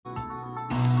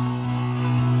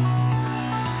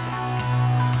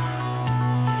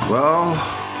Well,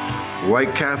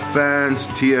 Whitecap fans,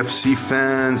 TFC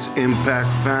fans, Impact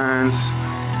fans,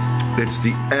 it's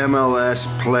the MLS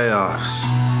Playoffs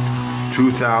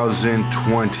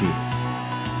 2020.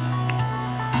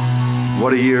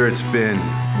 What a year it's been.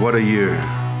 What a year.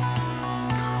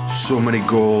 So many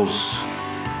goals,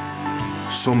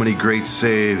 so many great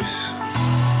saves,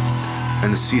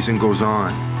 and the season goes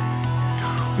on.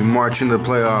 We march into the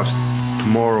playoffs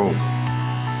tomorrow.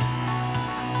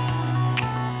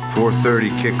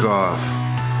 4:30 kickoff.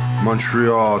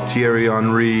 Montreal, Thierry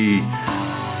Henry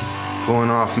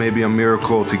pulling off maybe a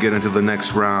miracle to get into the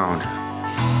next round.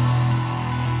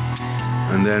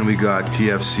 And then we got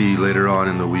TFC later on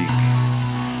in the week.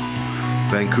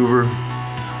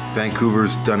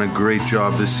 Vancouver's done a great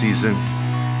job this season.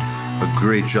 A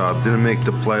great job. Didn't make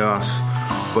the playoffs,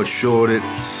 but showed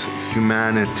its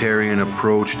humanitarian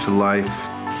approach to life.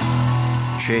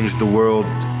 Changed the world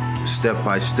step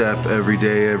by step, every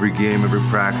day, every game, every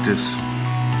practice.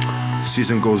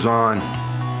 Season goes on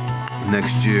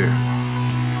next year.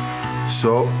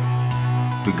 So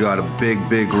we got a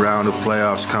big round of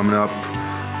playoffs coming up.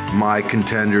 My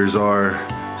contenders are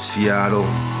Seattle,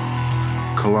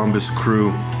 Columbus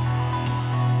Crew,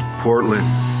 Portland,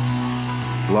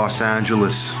 Los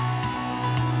Angeles,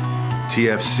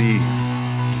 TFC,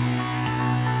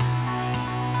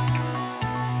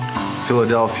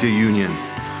 Philadelphia Union.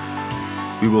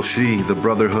 We will see the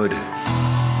brotherhood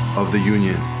of the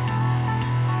Union.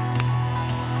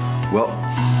 Well,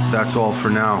 that's all for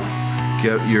now.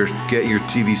 Get your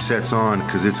TV sets on,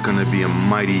 because it's going to be a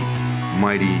mighty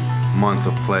month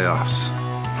of playoffs.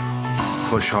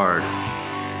 Push hard.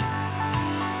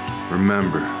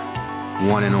 Remember,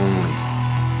 one and only.